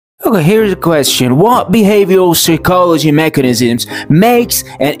Okay, here's a question. What behavioral psychology mechanisms makes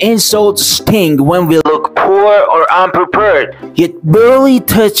an insult sting when we look poor or unprepared, yet barely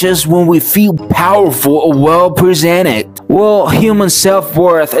touch us when we feel powerful or well presented? Well, human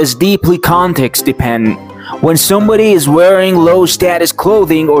self-worth is deeply context dependent. When somebody is wearing low-status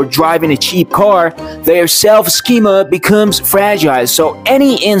clothing or driving a cheap car, their self-schema becomes fragile, so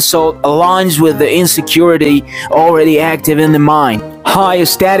any insult aligns with the insecurity already active in the mind. Higher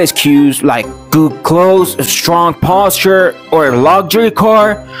status cues like good clothes, a strong posture, or a luxury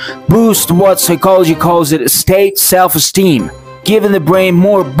car boost what psychology calls it state self-esteem, giving the brain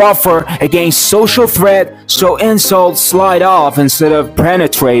more buffer against social threat so insults slide off instead of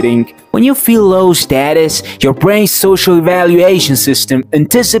penetrating. When you feel low status, your brain's social evaluation system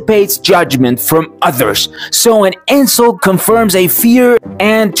anticipates judgment from others, so an insult confirms a fear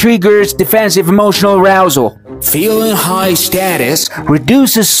and triggers defensive emotional arousal. Feeling high status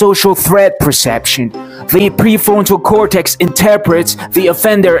reduces social threat perception. The prefrontal cortex interprets the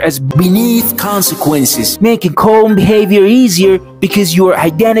offender as beneath consequences, making calm behavior easier because your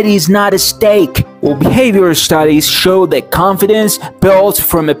identity is not at stake. Well, behavioral studies show that confidence built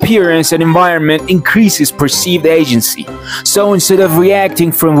from appearance and environment increases perceived agency. So instead of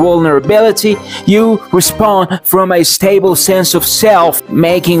reacting from vulnerability, you respond from a stable sense of self,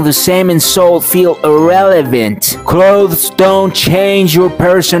 making the same insult feel irrelevant. Clothes don't change your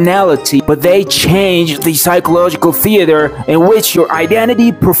personality, but they change the psychological theater in which your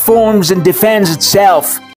identity performs and defends itself.